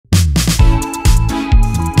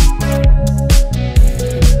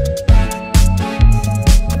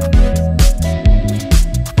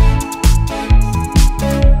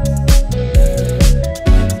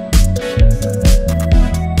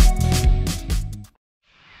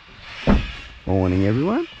Morning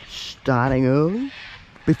everyone, starting early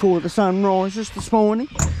before the sun rises this morning.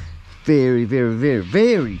 Very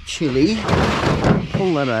chilly.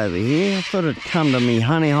 Pull that over here. I thought I'd come to me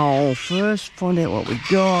honey hole first, find out what we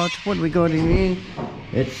got. What do we got in here?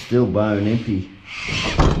 It's still bone empty.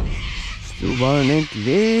 Still bone empty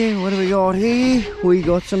there. What do we got here? We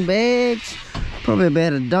got some bags, probably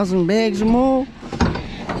about a dozen bags or more.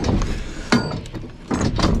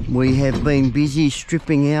 We have been busy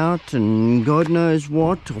stripping out and God knows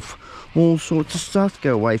what of all sorts of stuff.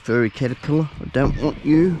 Go away, furry caterpillar, I don't want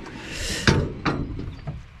you.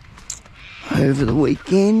 Over the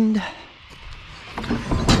weekend,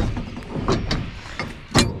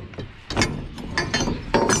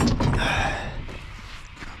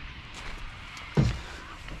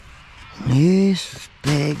 yes, this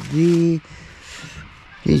bag there.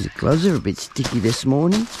 These gloves are a bit sticky this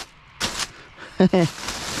morning.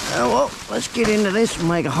 Oh well, let's get into this and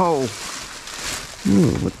make a hole.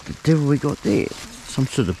 Oh, what the devil we got there? Some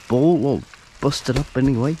sort of ball, all busted up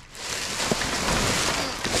anyway.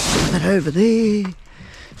 Set that over there.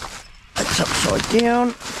 That's upside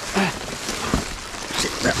down.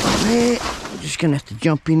 Set that one there. I'm just going to have to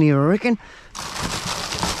jump in here, I reckon.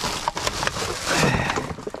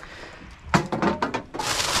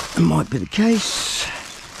 It might be the case.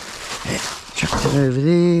 Yeah, chuck that over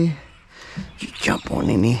there. Just jump on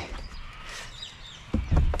in here.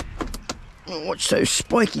 Watch those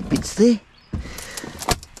spiky bits there.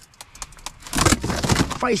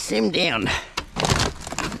 Face them down.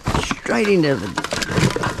 Straight into the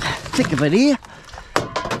thick of it here.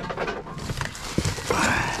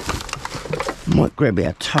 Might grab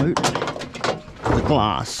our tote. The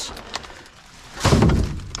glass.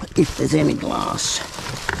 If there's any glass.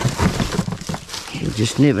 You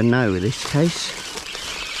just never know with this case.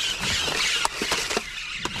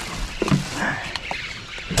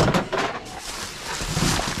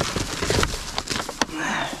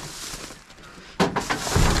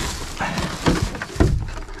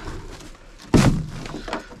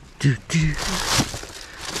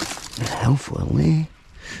 Alfoil there.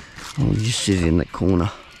 I'll just sit in the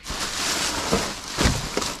corner.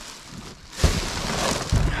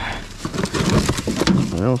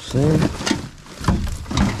 Nothing else there.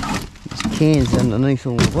 There's cans underneath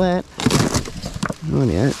all of that.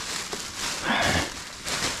 Rightio.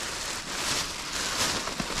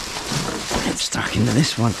 Get stuck into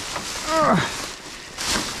this one.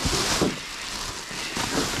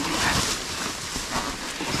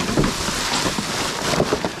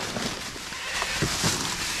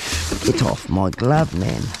 Get off my glove,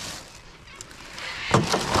 man.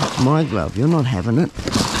 That's my glove, you're not having it.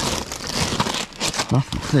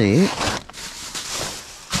 Nothing there.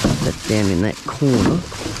 Put that down in that corner.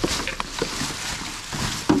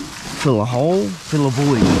 Fill a hole, fill a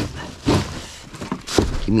void.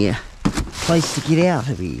 Give me a place to get out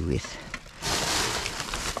of here with.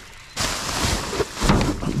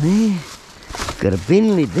 Up there. Got a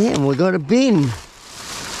bin lid there, and we've got a bin.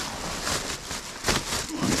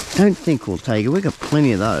 Don't think we'll take it, we've got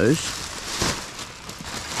plenty of those.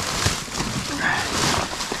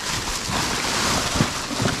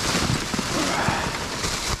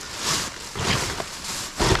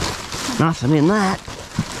 Nothing in that.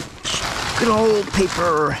 Good old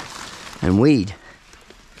paper and weed.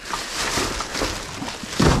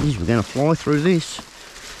 Geez, we're going to fly through this.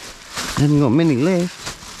 Haven't got many left.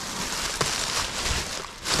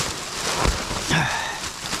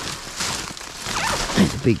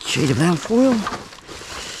 Big sheet of alfoil.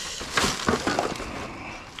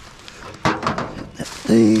 That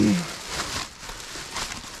there.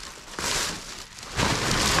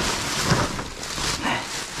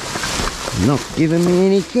 Not giving me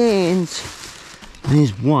any cans.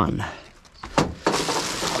 There's one.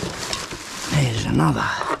 There's another.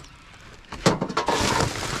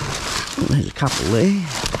 There's a couple there.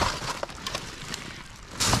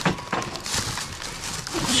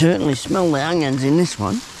 Certainly smell the onions in this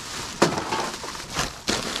one.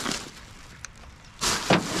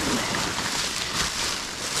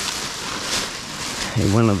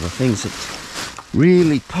 And one of the things that's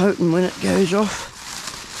really potent when it goes off.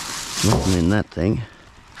 Nothing in that thing.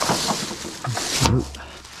 Nope.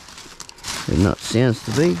 The nut sounds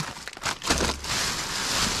to be.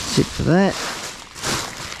 Sit for that.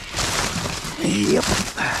 Yep.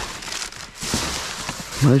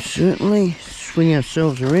 Most certainly. Swing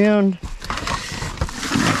ourselves around.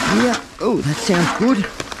 Yeah. Oh, that sounds good.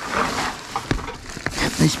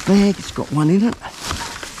 This bag, it's got one in it.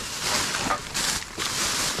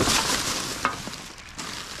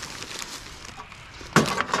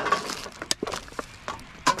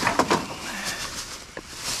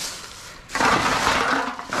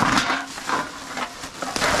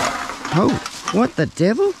 Oh, what the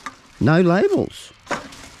devil? No labels.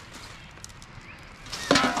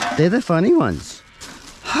 They're the funny ones.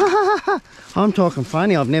 Ha ha ha! I'm talking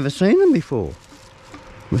funny, I've never seen them before.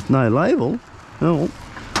 With no label. Oh,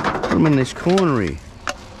 put them in this corner here.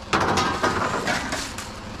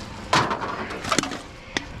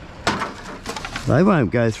 They won't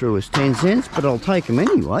go through as 10 cents, but I'll take them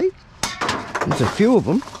anyway. There's a few of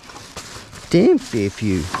them. Damn fair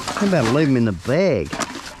few. How about leave them in the bag?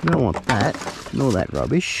 I don't want that, nor that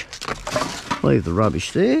rubbish. Leave the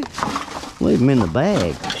rubbish there. Leave them in the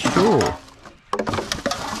bag, sure.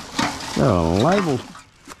 They're on a label.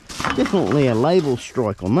 Definitely a label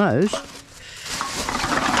strike on those. What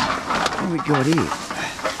have we got here?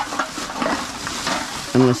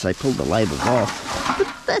 Unless they pulled the labels off. But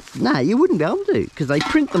that's, no, you wouldn't be able to, because they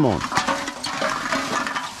print them on.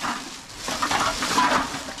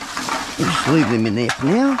 We'll just leave them in there for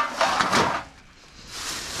now.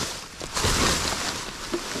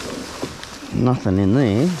 Nothing in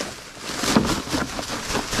there.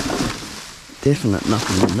 Definite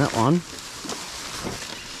nothing in that one.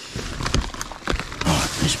 Oh,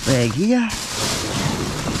 this bag here.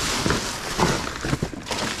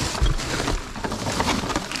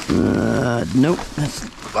 Nope, that's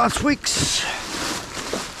last week's.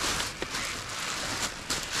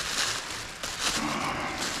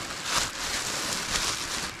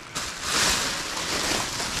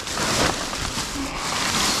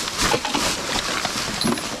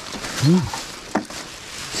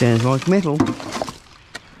 Sounds like metal.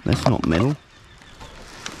 That's not metal.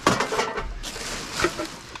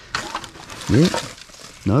 Yeah.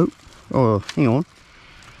 Nope. Oh, hang on.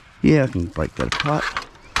 Yeah, I can break that apart.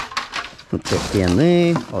 Put that down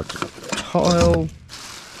there. Oh, it's a tile.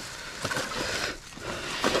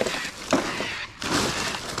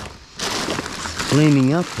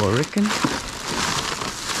 Gleaming up, I reckon.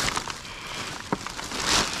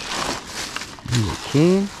 There you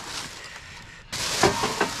can.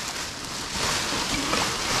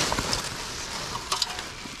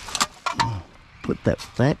 Put that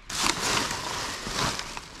with that.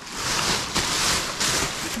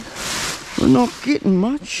 We're not getting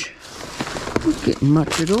much. Not getting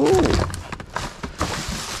much at all.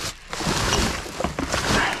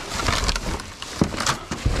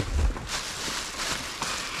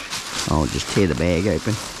 I'll just tear the bag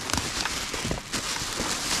open.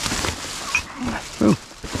 Oh,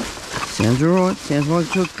 sounds alright. Sounds like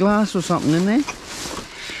it's got glass or something in there.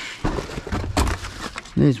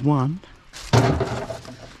 There's one.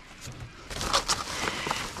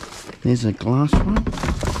 There's a glass one.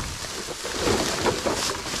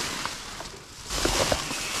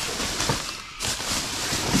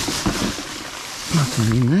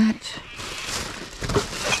 Nothing in that.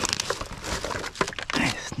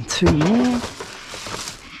 There's two more.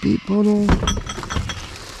 Beer bottle.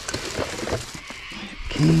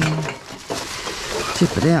 Okay.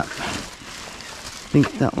 Tip it out. I think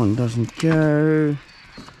that one doesn't go.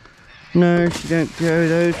 No, she don't go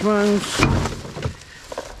those ones.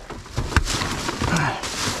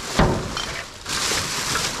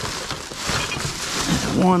 There's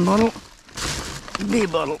a wine bottle. Beer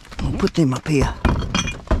bottle. I'll put them up here.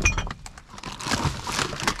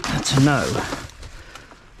 That's a no.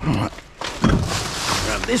 Alright.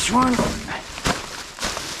 Grab this one.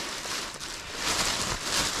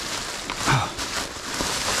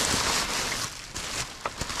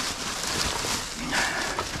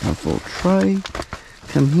 A full tray.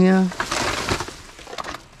 Come here.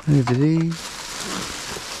 Over there.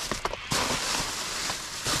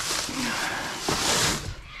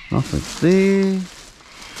 Nothing there.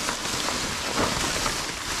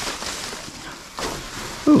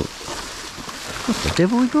 Oh, what the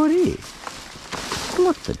devil we got here?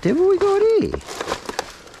 What the devil we got here?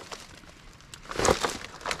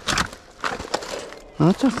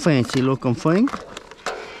 That's a fancy looking thing.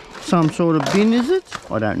 Some sort of bin, is it?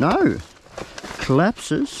 I don't know.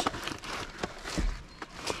 Collapses.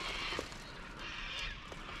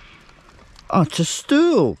 Oh, it's a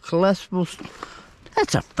stool. Collapsible.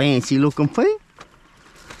 That's a fancy looking thing.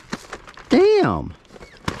 Damn.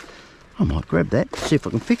 I might grab that, see if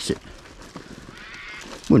I can fix it.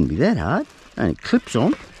 Wouldn't be that hard. Only clips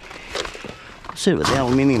on. I'll set it with the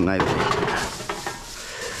aluminium over there.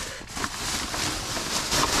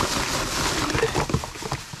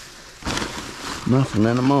 Nothing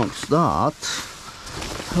in amongst that.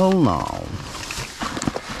 Hell no.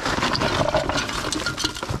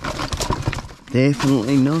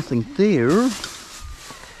 Definitely nothing there.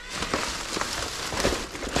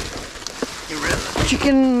 Get rid of the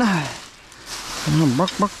chicken.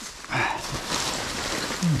 Buck.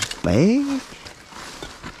 Bag.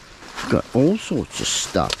 Got all sorts of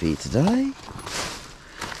stuff here today.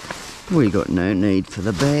 We got no need for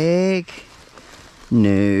the bag.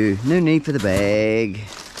 No need for the bag.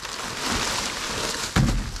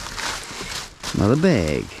 Another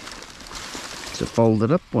bag. It's a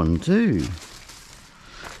folded up one too.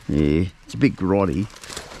 Yeah, it's a bit grotty.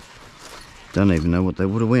 Don't even know what they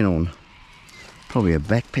would have went on. Probably a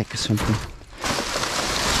backpack or something.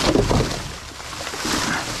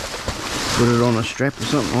 Put it on a strap or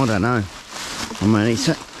something, I don't know. I'm only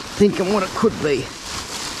thinking what it could be.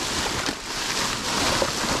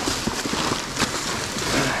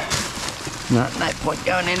 No point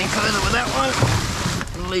going any further with that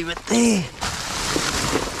one. Leave it there.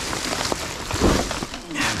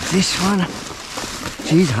 This one.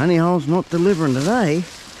 Geez, honey hole's not delivering today.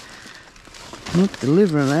 Not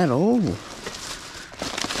delivering at all.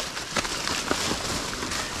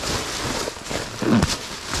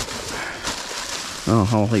 Oh, a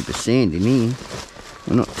whole heap of sand in here.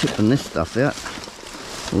 We're not tipping this stuff out.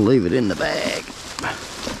 We'll leave it in the bag.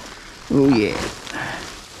 Oh yeah.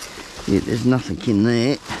 Yeah, there's nothing in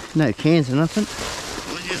there. No cans or nothing.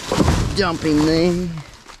 We'll just dump in there.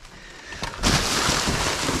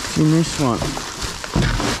 What's in this one?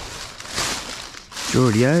 It's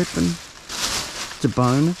already open. It's a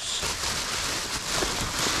bonus.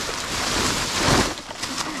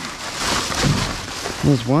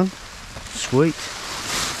 There's one. Sweet.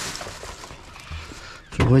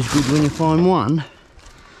 It's always good when you find one.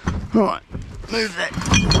 Right, move that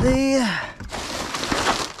there.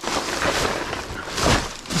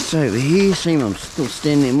 Just over here, see I'm still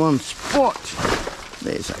standing in one spot.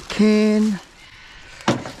 There's a can.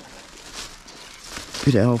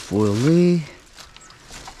 Bit of alfoil there.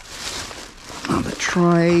 Another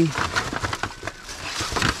tray.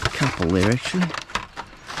 Couple there actually.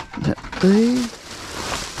 That there.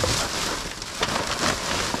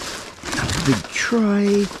 Another big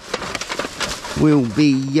tray. Will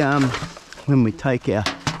be when we take our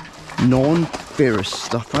non-ferrous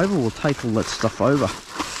stuff over, we'll take all that stuff over.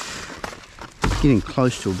 Getting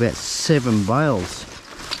close to about 7 bales.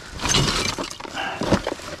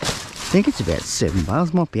 I think it's about 7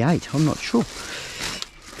 bales, might be 8, I'm not sure.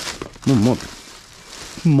 Well,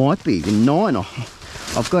 might be even 9.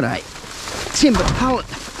 I've got a timber pallet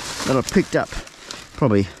that I picked up.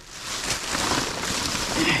 Probably,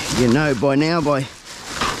 you know by now, by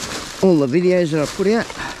all the videos that I put out.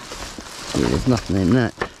 Yeah, there's nothing in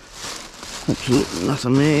that. Absolutely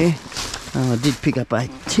nothing there. I did pick up a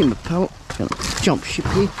timber pallet. Gonna jump ship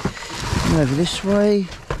here. Over this way.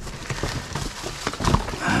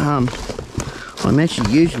 I'm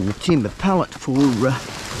actually using the timber pallet for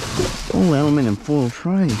all aluminium foil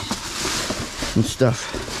trays and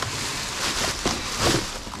stuff.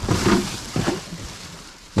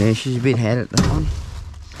 Yeah, she's a bit had it, that one.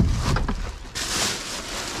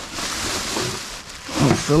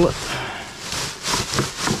 I'll fill it.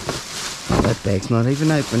 Oh, that bag's not even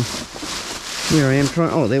open. Here I am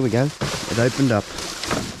trying. Oh, there we go. It opened up.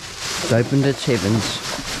 It opened its heavens.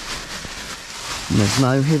 And there's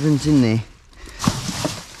no heavens in there.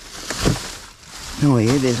 Oh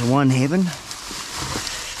yeah, there's one heaven.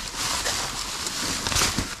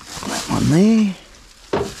 That one there.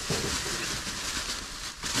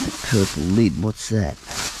 That purple lid, what's that?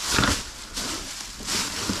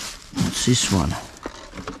 What's this one?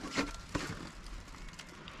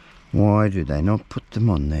 Why do they not put them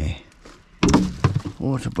on there?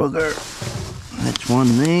 Water bugger. That's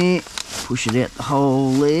one there. Push it out the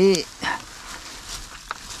hole there.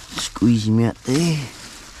 Squeeze him out there.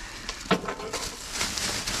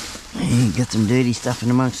 Yeah, got some dirty stuff in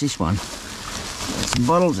amongst this one. There's some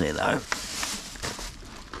bottles there though.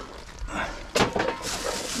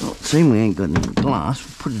 Well, it seems we ain't got any glass.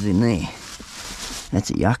 We'll put it in there. That's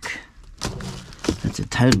a yuck. That's a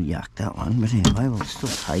total yuck, that one. But anyway, we'll still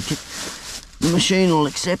take it. The machine will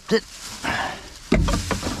accept it.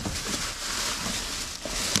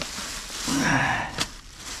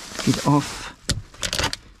 Get off.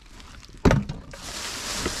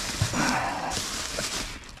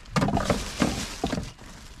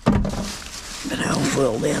 Bit of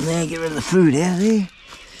alfoil down there, get rid of the food out of there.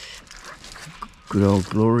 Good old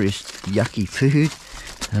glorious yucky food.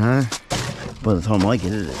 No, by the time I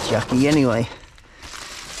get it, it's yucky anyway.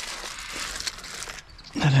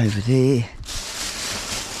 That over there.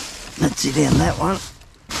 That's it on that one.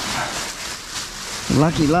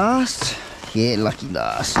 Lucky last. Yeah, lucky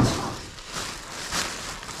last.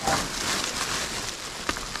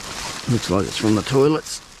 Looks like it's from the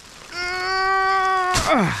toilets.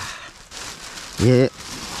 Yeah,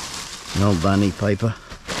 old bunny paper.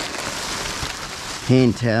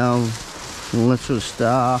 Hand towel, all that sort of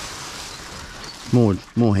stuff. More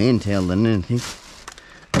hand towel than anything.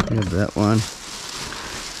 Grab that one.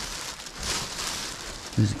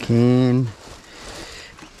 There's a can.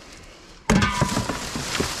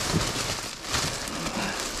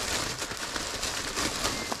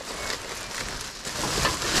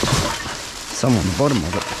 Some on the bottom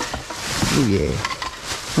of it. Oh yeah.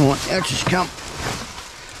 Alright, out just come.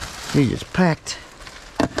 They're just packed.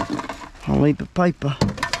 A heap of paper.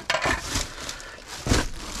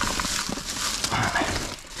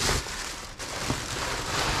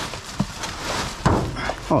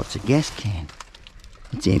 Oh, it's a gas can.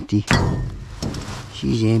 It's empty.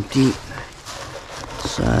 She's empty.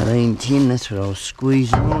 Sardine tin, that's what I was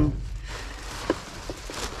squeezing on.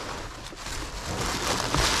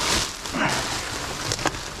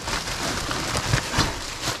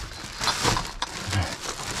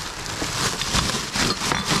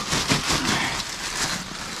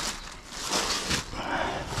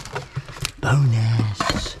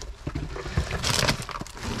 Bonus.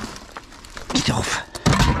 Get off.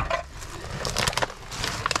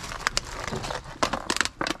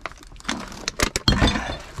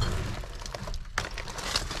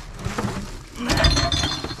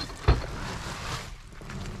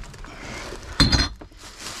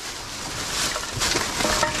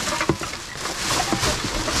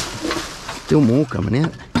 Still more coming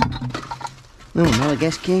out. Oh, another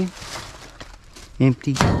gas can.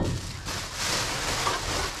 Empty. There's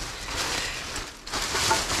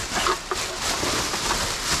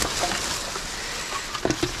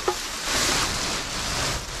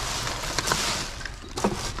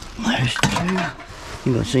two. I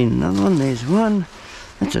think I've seen another one. There's one.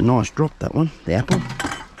 That's a nice drop, that one. The apple.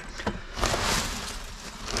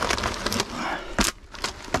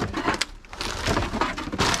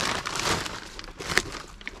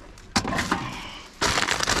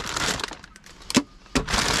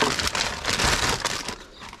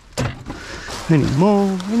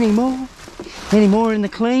 Any more in the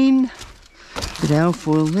clean. Bit of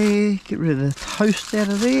alfoil there, get rid of the toast out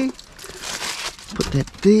of there. Put that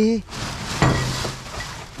there.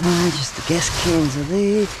 Just the gas cans are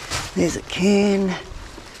there. There's a can.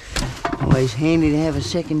 Always handy to have a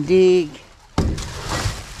second dig.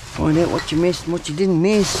 Find out what you missed and what you didn't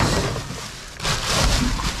miss.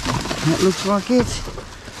 That looks like it.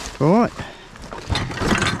 Alright.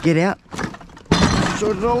 Get out.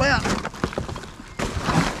 Sort it all out.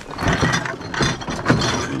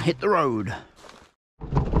 Hit the road.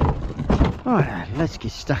 Alright, let's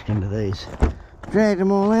get stuck into these. Drag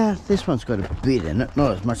them all out. This one's got a bit in it,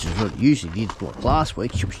 not as much as what it usually did. Like last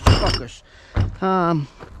week, she was chockers. And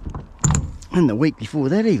the week before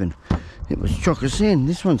that even, it was chockers in.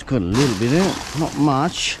 This one's got a little bit in it, not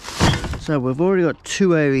much. So we've already got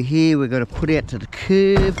two over here. We've got to put out to the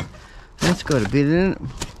curb. That's got a bit in it.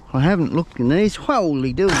 I haven't looked in these.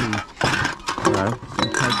 Holy dooly. So I'll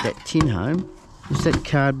take that tin home. Is that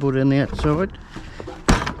cardboard on the outside?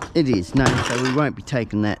 It is, no, so we won't be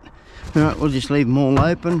taking that. Alright, we'll just leave them all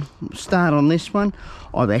open. We'll start on this one.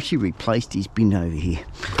 I've actually replaced his bin over here.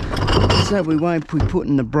 So we won't be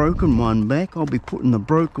putting the broken one back. I'll be putting the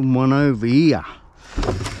broken one over here.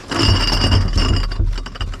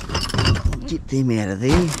 Get them out of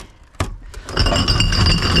there.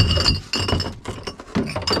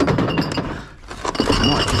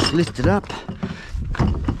 Might just lift it up.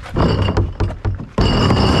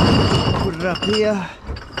 Put it up here.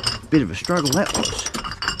 Bit of a struggle that was.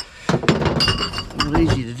 Not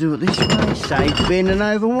easy to do it this way. Saves bending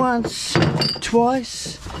over once,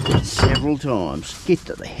 twice, several times. Get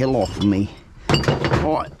the hell off of me.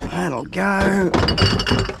 Right, that'll go.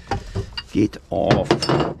 Get off.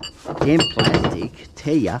 Damn plastic,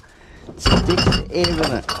 tell ya, sticks to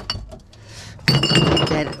everything.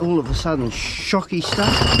 That all of a sudden shocky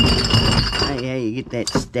stuff. Yeah, you get that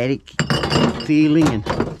static feeling and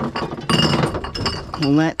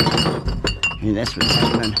all that. And that's what's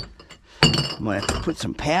happening. Might have to put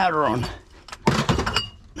some powder on.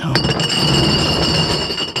 Oh.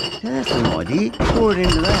 Yeah, that's an idea. Pour it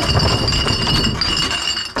into that.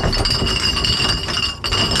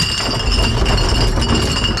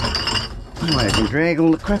 I can drag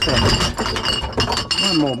all the crap out of it.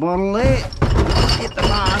 One more bottle there. Get the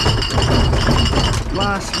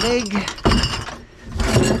last leg.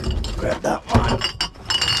 Grab that one.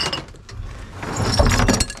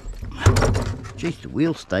 Jeez, the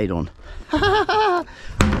wheel stayed on.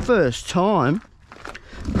 First time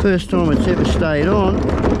it's ever stayed on.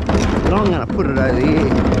 But I'm going to put it over here.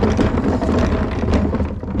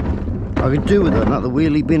 I could do with another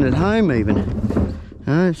wheelie bin at home even.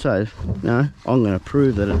 So, no, I'm going to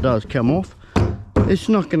prove that it does come off. It's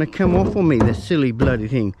not going to come off on me, this silly bloody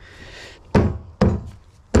thing.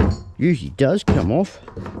 Usually does come off.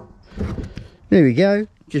 There we go.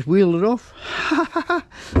 Just wheel it off.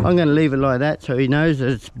 I'm going to leave it like that so he knows that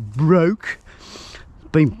it's broke. It's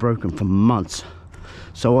been broken for months.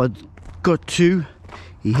 So I got two.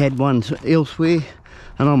 He had one elsewhere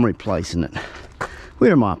and I'm replacing it.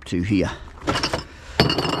 Where am I up to here?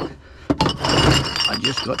 I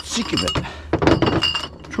just got sick of it.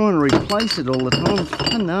 Trying to replace it all the time.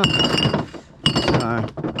 It's enough. So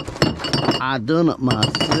I done it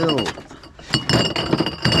myself.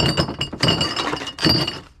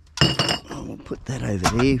 We'll put that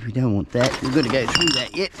over there. We don't want that. We've got to go through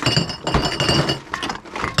that yet.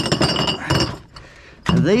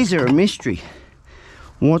 Now, these are a mystery.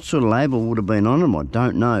 What sort of label would have been on them, I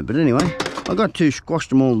don't know. But anyway, I got to squash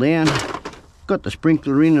them all down. Got the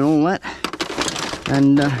sprinkler in and all that.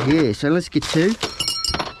 And yeah, so let's get to.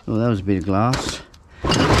 Oh, that was a bit of glass.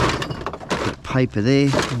 Got paper there.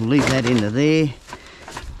 We'll leave that into there.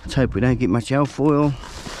 Let's hope we don't get much alfoil.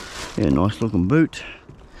 Yeah, nice looking boot.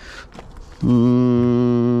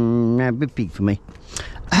 No, a bit big for me.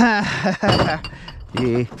 Yeah,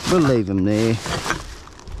 we'll leave them there.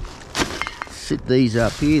 Sit these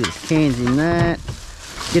up here. There's cans in that.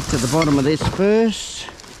 Get to the bottom of this first.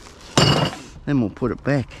 Then we'll put it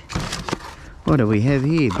back. What do we have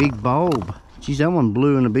here? Big bulb. Geez, that one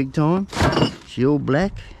blew in a big time. She's all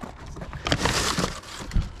black.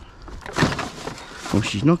 Well,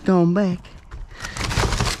 she's not going back.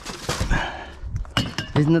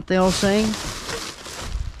 Isn't it the old saying?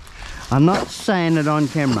 I'm not saying it on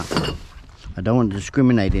camera. I don't want to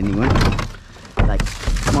discriminate anyone. They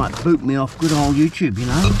might boot me off good old YouTube, you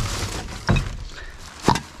know.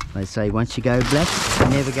 They say once you go black, you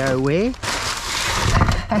never go where?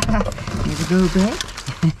 Never go back.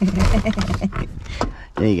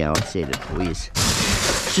 There you go, I said it for you. It's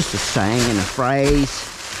just a saying and a phrase.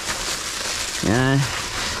 You know.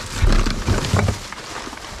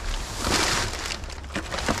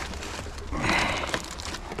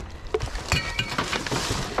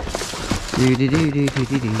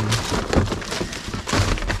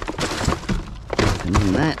 And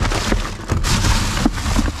then that.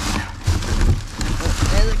 Oh,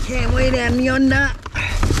 there's a can way down yonder.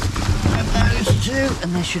 Have those two,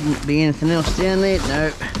 and there shouldn't be anything else down there.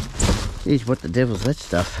 No. Geez, what the devil's that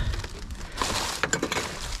stuff?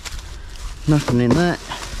 Nothing in that.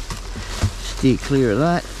 Steer clear of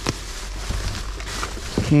that.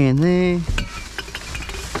 Can there.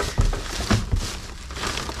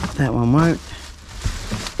 That one won't.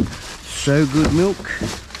 So good milk,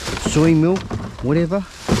 soy milk, whatever.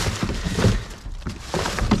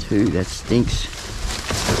 Two, that stinks.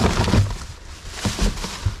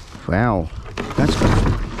 Wow, that's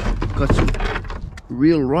got some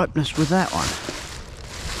real ripeness with that one.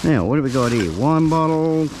 Now, what have we got here? Wine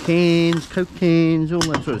bottle, cans, Coke cans, all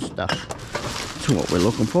that sort of stuff. That's what we're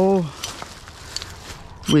looking for.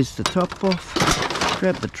 Where's the top off?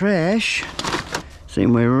 Grab the trash.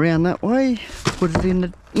 Somewhere around that way, put it in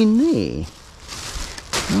there.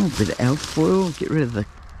 Oh, a bit of alfoil, get rid of the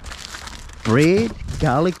bread,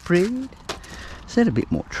 garlic bread. Set a bit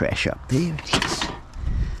more trash up there. Jeez.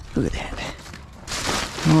 Look at that.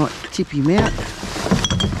 Alright, tip him out.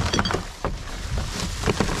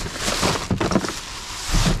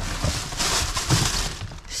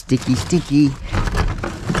 Sticky, sticky.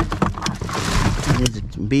 There's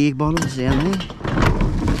some beer bottles down there.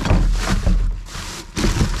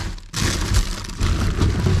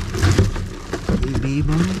 Beer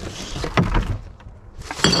bottles.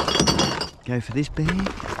 Go for this bag.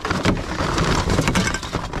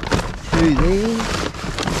 Two there.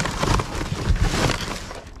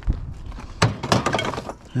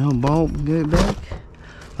 Now bulb can go back.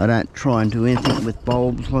 I don't try and do anything with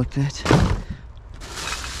bulbs like that.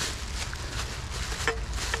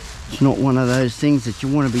 It's not one of those things that you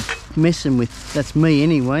want to be messing with. That's me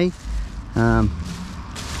anyway.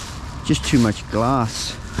 Just too much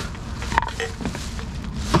glass.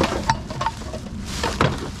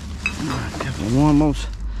 Wine bottles.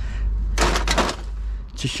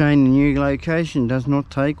 It's a shame the new location does not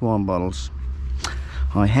take wine bottles.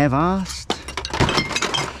 I have asked.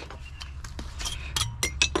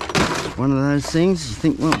 It's one of those things you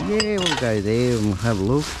think, well, yeah, we'll go there and we'll have a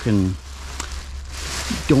look, and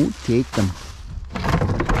don't take them.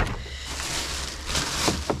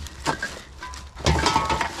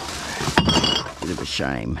 Bit of a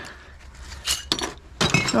shame.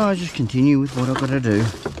 So I just continue with what I've got to do.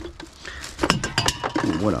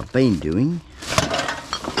 What I've been doing.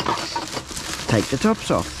 Take the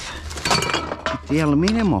tops off. Get the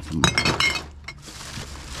aluminium off them.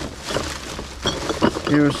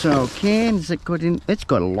 Aerosol cans that got in. It's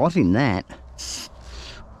got a lot in that.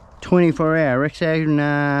 24-hour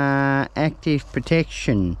Rexona active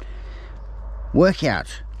protection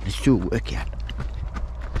workout. Let's do a workout.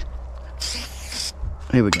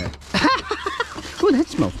 Here we go. Oh, that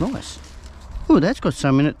smells nice. Oh, that's got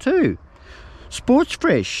some in it too. Sports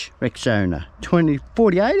Fresh Rexona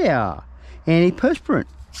 48-hour antiperspirant.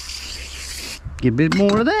 Get a bit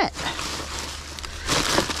more of that.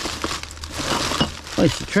 At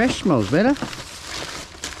least the trash smells better.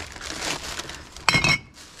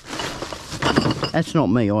 That's not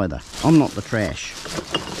me either. I'm not the trash.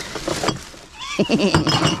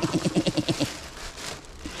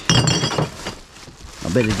 I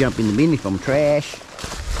better jump in the bin if I'm trash.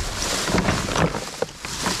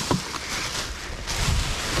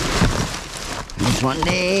 This one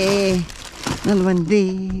there. Another one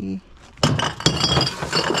there.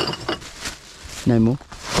 No more.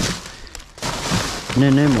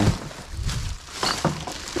 No more.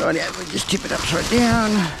 Rightio, we'll just tip it upside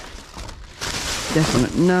down.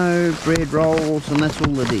 Definite no, bread rolls, and that's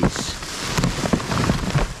all it is.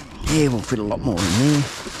 Yeah, we'll fit a lot more in there.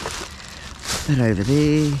 That over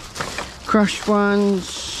there. Crushed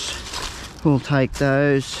ones, we'll take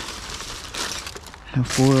those. Our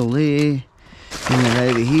foil there. Bring it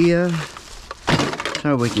over here.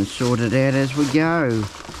 So we can sort it out as we go.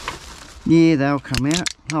 Yeah, they'll come out.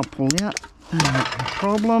 I'll pull out. No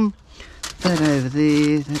problem. That over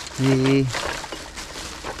there, that there.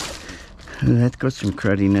 Oh, that's got some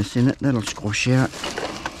crudiness in it. That'll squash out.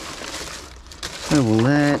 So will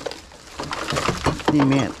that.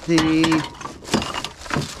 Them out there.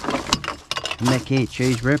 Mac here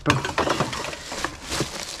cheese wrapper.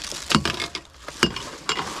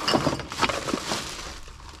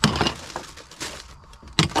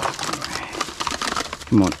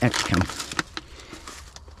 Come on, out come.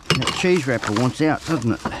 That cheese wrapper wants out,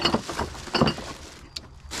 doesn't it? A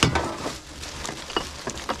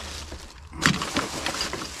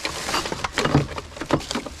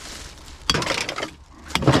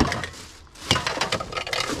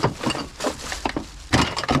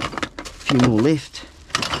few more left.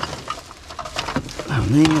 That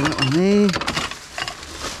one there, that one there.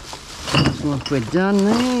 Looks like we're done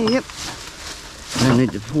there, yep. Don't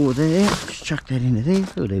need to pour that out, just chuck that into there.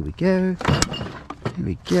 Oh, there we go. There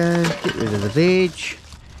we go. Get rid of the veg.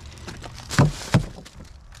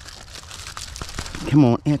 Come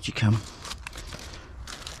on, out you come.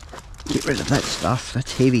 Get rid of that stuff.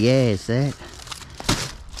 That's heavy as that.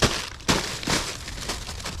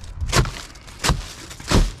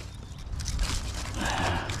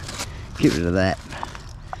 Get rid of that.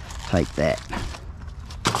 Take that.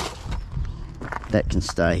 That can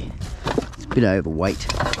stay. It's a bit overweight.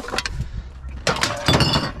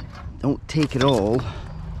 Don't take it all.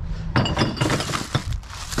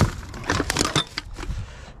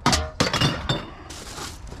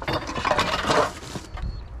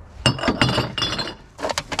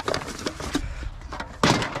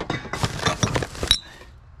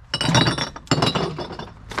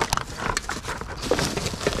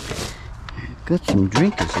 Got some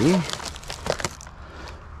drinkers here.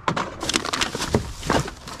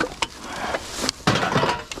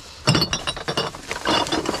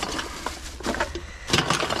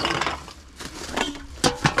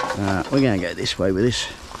 We're going to go this way with this.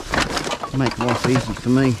 Make life easy for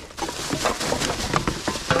me.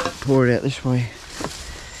 Pour it out this way.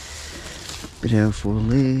 Bit of alfoil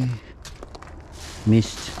there.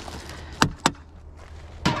 Mist.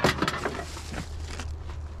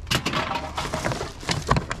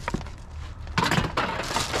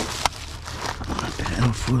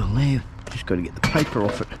 Alfoil there. Just got to get the paper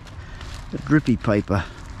off it. The drippy paper.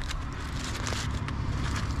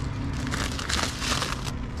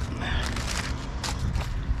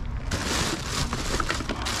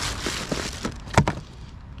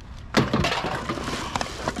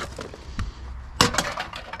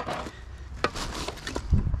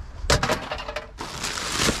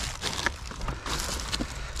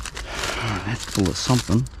 That's full of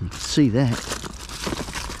something. You can see that.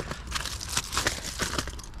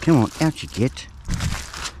 Come on, out you get.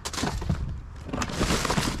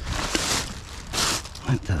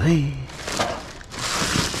 Up to there.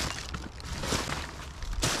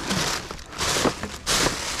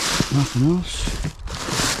 Nothing else.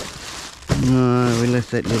 No, we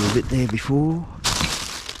left that little bit there before.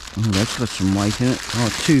 Oh, that's got some weight in it. Oh,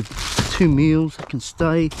 two meals that can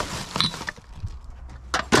stay.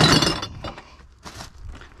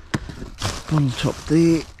 On the top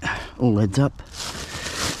there, all adds up.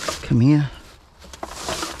 Come here.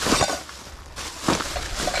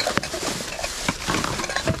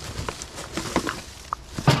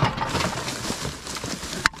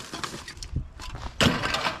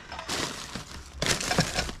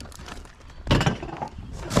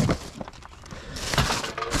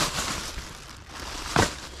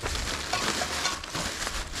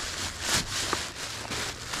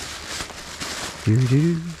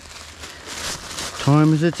 Doo-doo.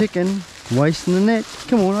 Time is a ticking. Wasting the net.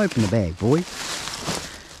 Come on, open the bag, boy.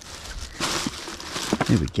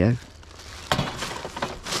 There we go.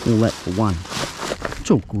 All that for one. It's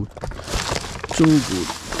all good. It's all good.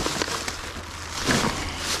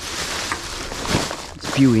 There's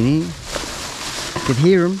a few in here. I could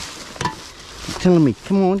hear them. They're telling me,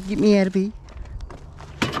 come on, get me out of here.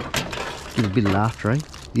 Give a bit of laughter, eh?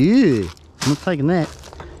 Yeah, I'm not taking that.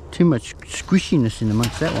 Too much squishiness in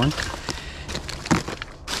amongst that one.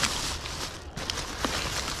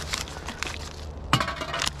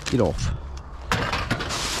 Get off.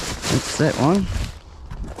 That's that one.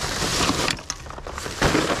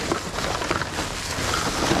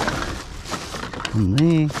 And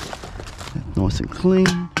there. That's nice and clean.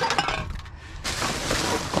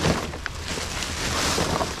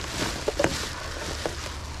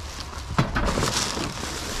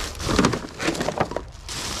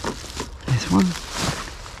 This one.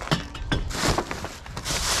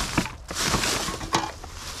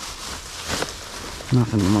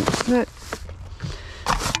 Nothing amongst that.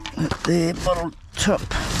 That there, bottle top.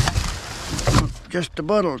 Not just a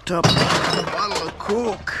bottle top, a bottle of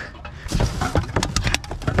cork.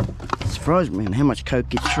 It surprised me how much coke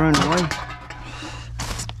gets thrown away.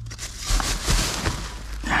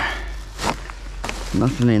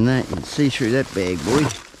 Nothing in that, you can see through that bag, boy.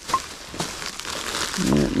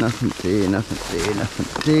 Yeah, nothing there, nothing there, nothing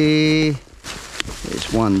there.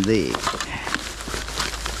 There's one there.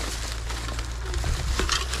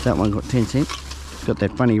 That one got 10 cents. Got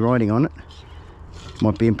that funny writing on it.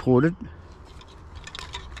 Might be imported.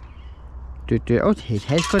 Oh, it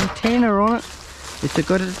has got a tenner on it. It's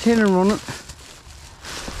got a tenner on it.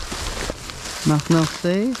 Nothing else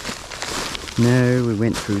there. No, we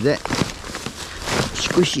went through that.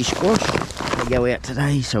 Squishy squash. I go out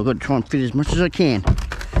today, so I've got to try and fit as much as I can.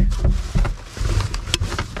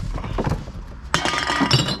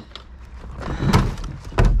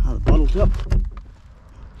 Another bottle top.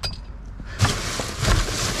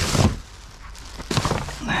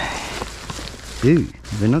 Dude,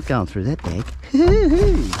 we're not going through that bag.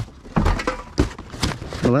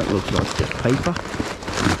 Well, that looks like just paper.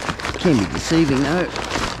 Can be deceiving though.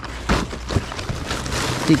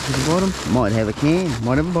 Dig to the bottom, might have a can,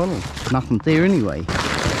 might have a bottle. Nothing there anyway.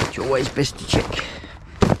 It's always best to check.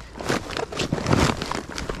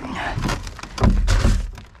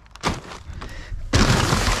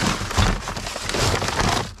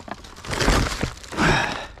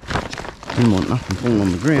 Didn't want nothing falling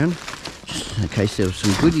on the ground. In case there was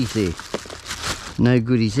some goodies there. No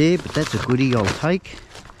goodies there, but that's a goodie I'll take.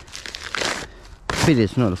 Pity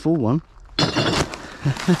it's not a full one.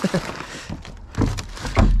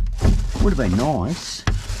 Would have been nice.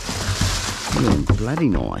 Would have been bloody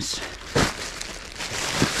nice.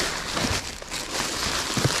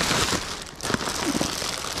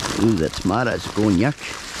 Ooh, that tomato's gone yuck.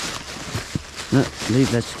 No,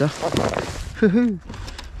 leave that stuff. Woohoo!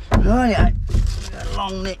 Right, got a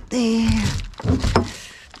long neck there.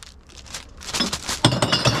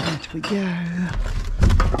 Out we go.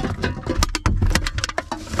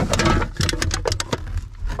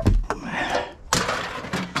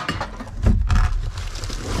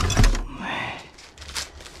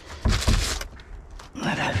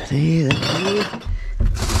 That over there, that there.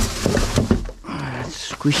 That's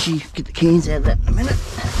squishy. Get the cans out of that in a minute.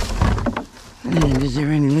 And is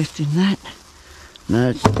there any left in that? No,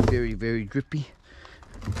 it's very, very drippy.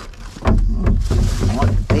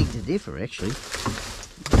 Might beg to differ, actually.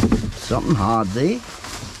 Something hard there.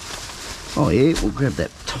 Oh yeah, we'll grab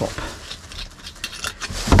that top.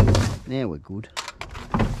 Now we're good.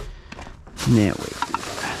 Now we're good.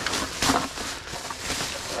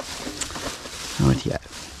 Rightio.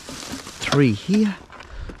 3 here.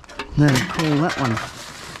 Now we call that one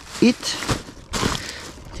it.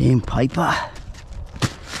 Damn paper.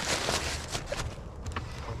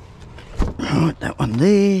 Right, that one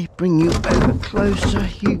there. Bring you over closer.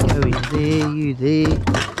 You go in there, you there.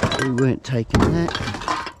 We weren't taking that.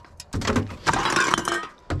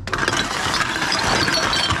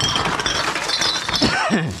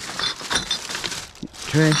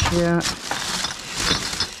 Trash out.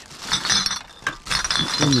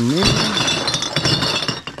 In the middle.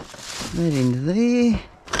 That into there.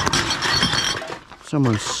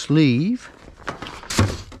 Someone's sleeve.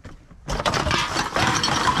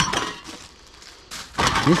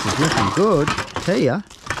 This is looking good, I tell ya.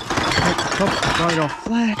 That top right off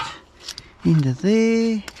flat. Into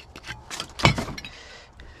there.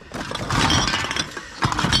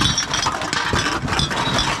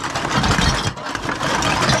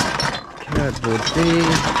 Cardboard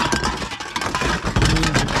there.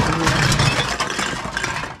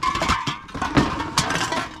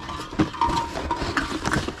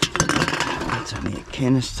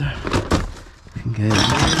 canister. And go there.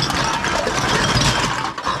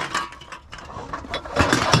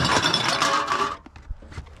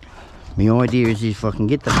 My idea is if I can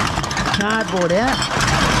get the cardboard out,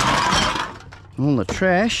 all the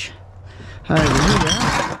trash over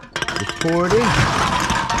here, just pour it in.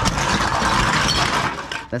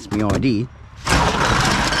 That's my idea.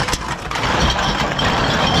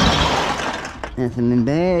 Nothing in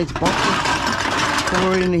bags, boxes,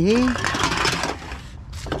 pour it into here.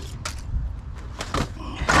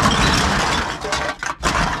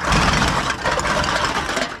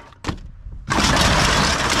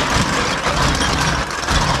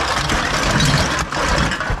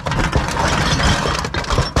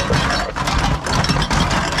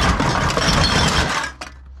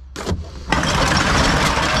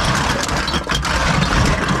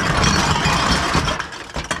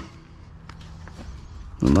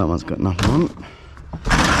 Well, that one's got nothing on it.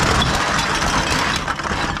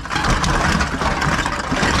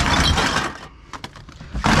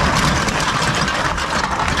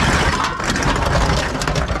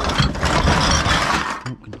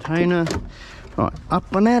 Container. Right,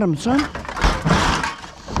 up and at 'em, son.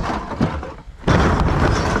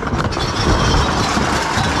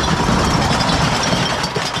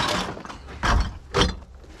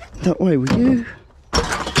 That way we go.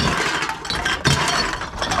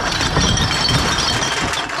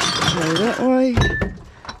 That way.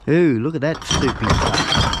 Ooh, look at that stupid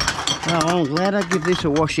stuff. Oh, I'm glad I give this a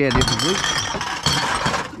wash out every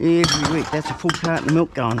week. Every week. That's a full carton of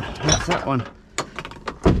milk going. That's that one.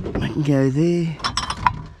 I can go there.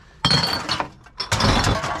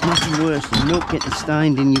 Nothing worse than milk getting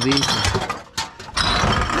stained in your vehicle.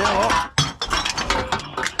 Now,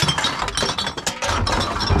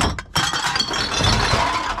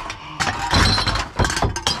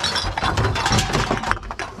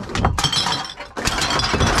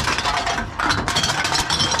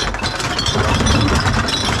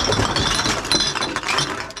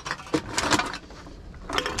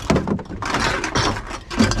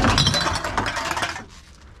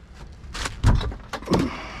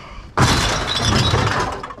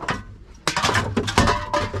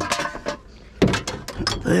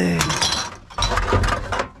 there.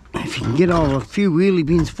 If you can get all a few wheelie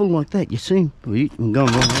bins full like that, you soon, well, you can go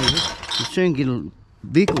wrong way, you soon get a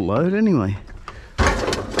vehicle load anyway.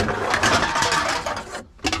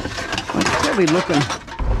 I'm probably looking,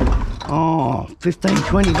 oh, 15,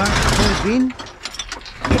 20 bucks per bin.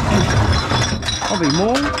 Probably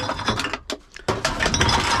more.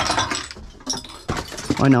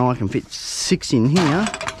 I know I can fit 6 in here,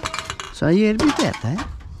 so yeah, it'll be about that.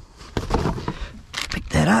 Pick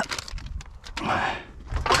that up.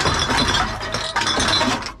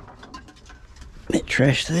 Bit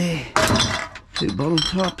trash there. 2 bottle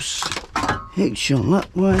tops. Eggshell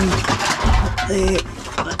that way.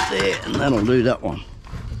 That there, and that'll do that one.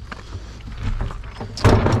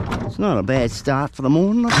 It's not a bad start for the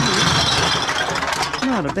morning, I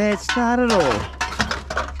think. Not a bad start at all.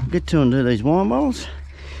 Get to and do these wine bottles.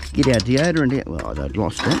 Get our deodorant out. Well, I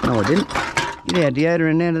lost that. No, I didn't. Get our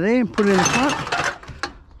deodorant out of there and put it in the front.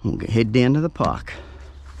 We'll head down to the park.